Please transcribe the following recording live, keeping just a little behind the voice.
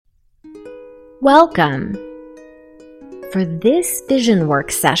Welcome! For this vision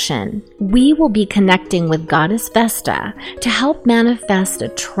work session, we will be connecting with Goddess Vesta to help manifest a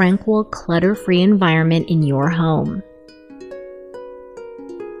tranquil, clutter-free environment in your home.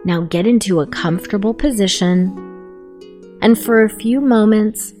 Now get into a comfortable position, and for a few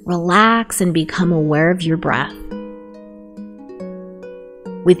moments, relax and become aware of your breath.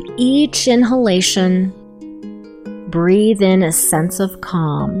 With each inhalation, breathe in a sense of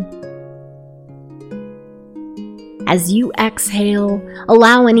calm. As you exhale,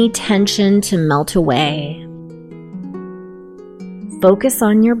 allow any tension to melt away. Focus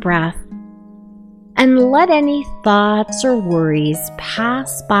on your breath and let any thoughts or worries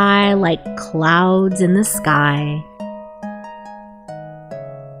pass by like clouds in the sky.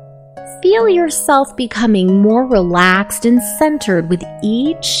 Feel yourself becoming more relaxed and centered with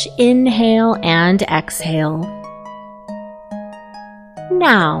each inhale and exhale.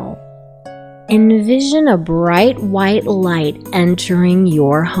 Now, envision a bright white light entering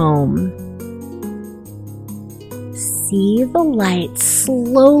your home. See the light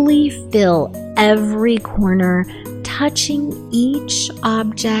slowly fill every corner, touching each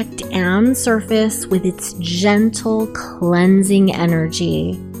object and surface with its gentle, cleansing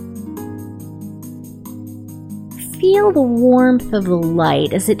energy. Feel the warmth of the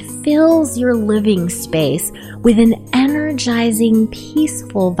light as it fills your living space with an energizing,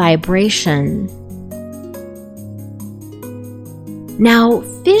 peaceful vibration. Now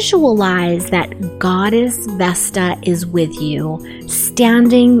visualize that Goddess Vesta is with you,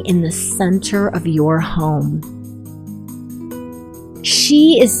 standing in the center of your home.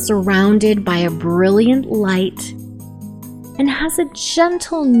 She is surrounded by a brilliant light and has a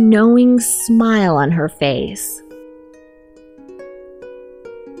gentle, knowing smile on her face.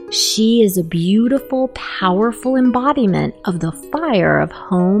 She is a beautiful, powerful embodiment of the fire of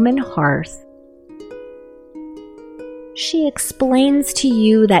home and hearth. She explains to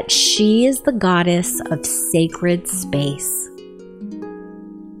you that she is the goddess of sacred space.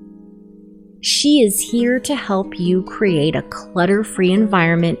 She is here to help you create a clutter-free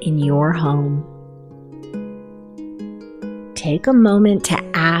environment in your home. Take a moment to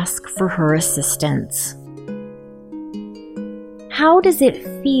ask for her assistance. How does it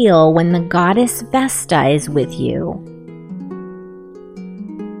feel when the Goddess Vesta is with you?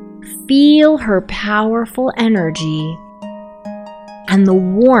 Feel her powerful energy and the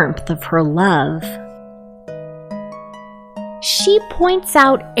warmth of her love. She points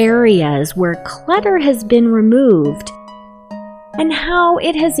out areas where clutter has been removed and how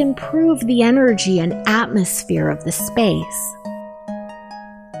it has improved the energy and atmosphere of the space.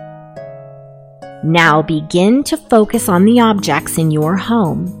 Now begin to focus on the objects in your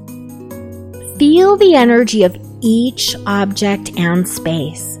home. Feel the energy of each object and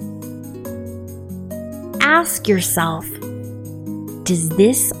space. Ask yourself, does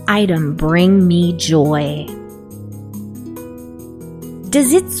this item bring me joy?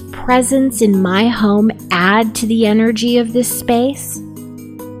 Does its presence in my home add to the energy of this space?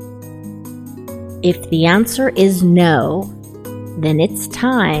 If the answer is no, then it's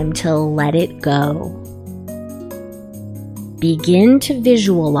time to let it go. Begin to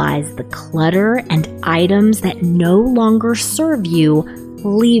visualize the clutter and items that no longer serve you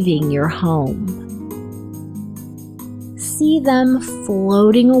leaving your home. See them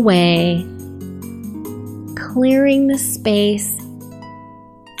floating away, clearing the space,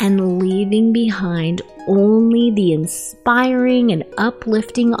 and leaving behind only the inspiring and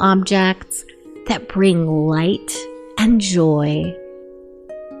uplifting objects that bring light and joy.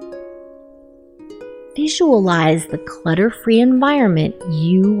 Visualize the clutter-free environment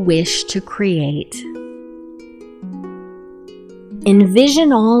you wish to create.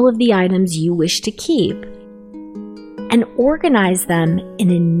 Envision all of the items you wish to keep and organize them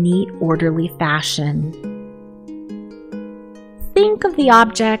in a neat, orderly fashion. Think of the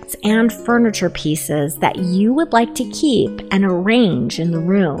objects and furniture pieces that you would like to keep and arrange in the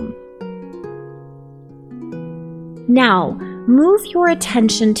room. Now, move your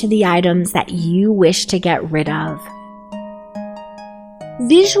attention to the items that you wish to get rid of.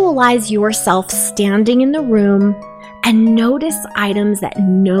 Visualize yourself standing in the room and notice items that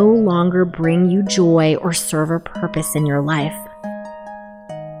no longer bring you joy or serve a purpose in your life.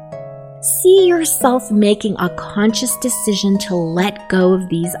 See yourself making a conscious decision to let go of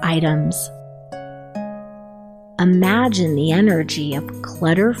these items. Imagine the energy of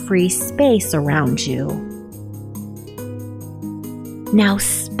clutter-free space around you. Now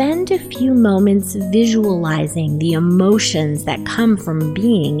spend a few moments visualizing the emotions that come from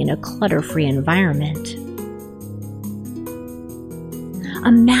being in a clutter-free environment.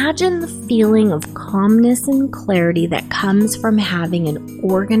 Imagine the feeling of calmness and clarity that comes from having an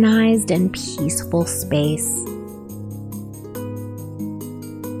organized and peaceful space.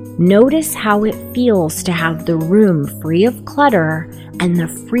 Notice how it feels to have the room free of clutter and the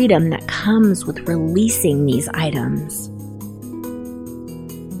freedom that comes with releasing these items.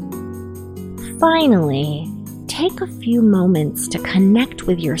 Finally, take a few moments to connect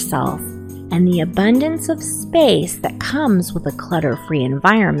with yourself and the abundance of space that comes with a clutter-free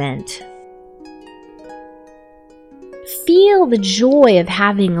environment. Feel the joy of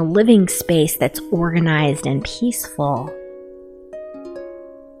having a living space that's organized and peaceful.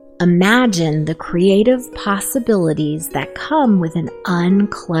 Imagine the creative possibilities that come with an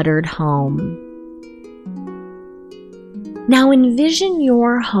uncluttered home. Now envision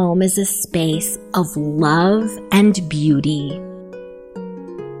your home as a space of love and beauty.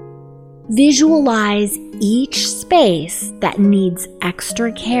 Visualize each space that needs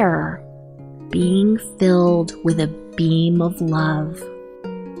extra care being filled with a beam of love.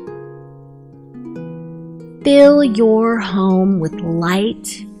 Fill your home with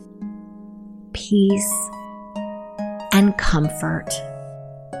light, peace, and comfort.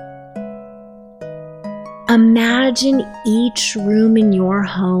 Imagine each room in your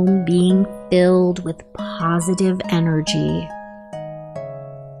home being filled with positive energy.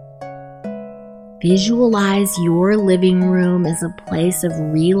 Visualize your living room as a place of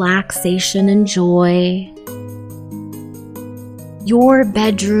relaxation and joy. Your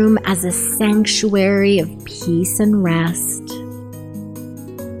bedroom as a sanctuary of peace and rest.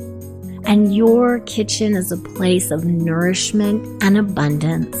 And your kitchen as a place of nourishment and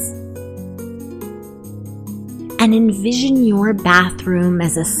abundance. And envision your bathroom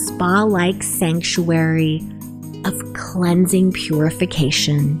as a spa-like sanctuary of cleansing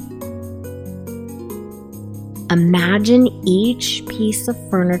purification. Imagine each piece of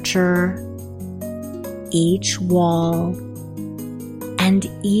furniture, each wall, and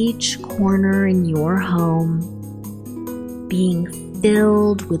each corner in your home being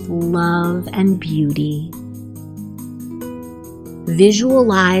filled with love and beauty.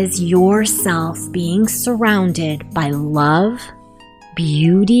 Visualize yourself being surrounded by love,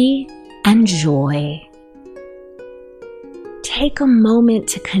 beauty, and joy. Take a moment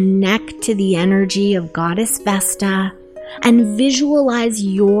to connect to the energy of Goddess Vesta and visualize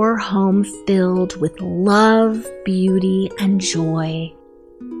your home filled with love, beauty, and joy.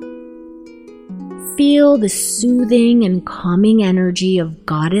 Feel the soothing and calming energy of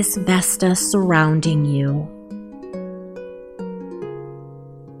Goddess Vesta surrounding you.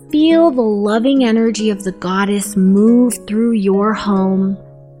 Feel the loving energy of the goddess move through your home,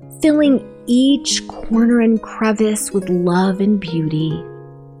 filling each corner and crevice with love and beauty.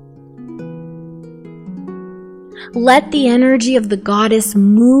 Let the energy of the goddess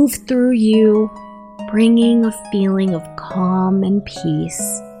move through you, bringing a feeling of calm and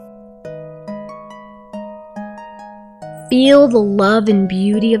peace. Feel the love and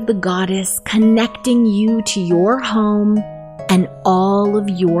beauty of the goddess connecting you to your home and all of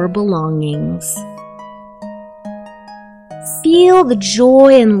your belongings. Feel the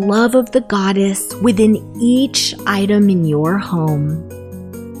joy and love of the goddess within each item in your home.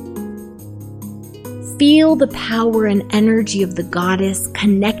 Feel the power and energy of the goddess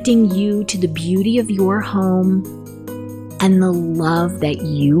connecting you to the beauty of your home and the love that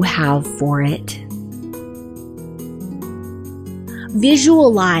you have for it.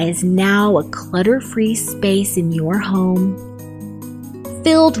 Visualize now a clutter-free space in your home,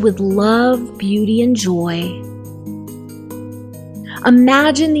 filled with love, beauty, and joy.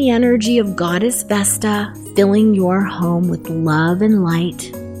 Imagine the energy of Goddess Vesta filling your home with love and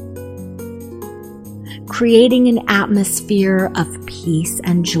light, creating an atmosphere of peace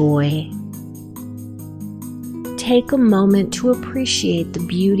and joy. Take a moment to appreciate the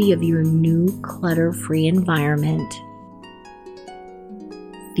beauty of your new clutter-free environment.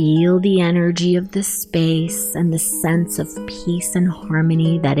 Feel the energy of the space and the sense of peace and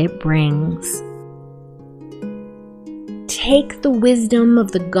harmony that it brings. Take the wisdom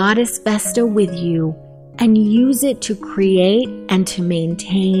of the Goddess Vesta with you and use it to create and to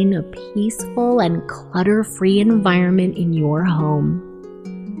maintain a peaceful and clutter-free environment in your home.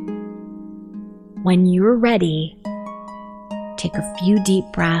 When you're ready, take a few deep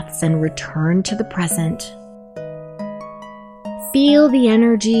breaths and return to the present. Feel the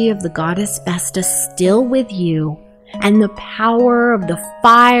energy of the Goddess Vesta still with you and the power of the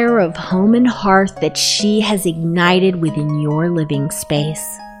fire of home and hearth that she has ignited within your living space.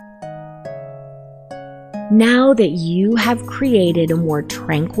 Now that you have created a more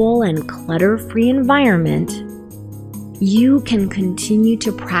tranquil and clutter-free environment, You can continue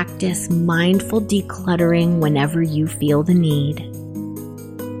to practice mindful decluttering whenever you feel the need.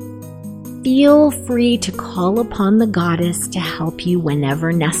 Feel free to call upon the Goddess to help you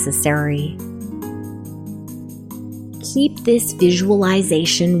whenever necessary. Keep this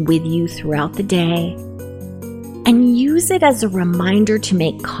visualization with you throughout the day and use it as a reminder to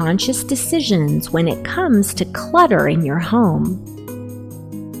make conscious decisions when it comes to clutter in your home.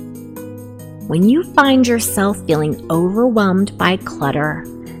 When you find yourself feeling overwhelmed by clutter,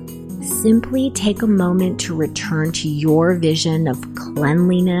 simply take a moment to return to your vision of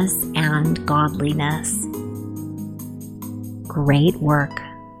cleanliness and godliness. Great work.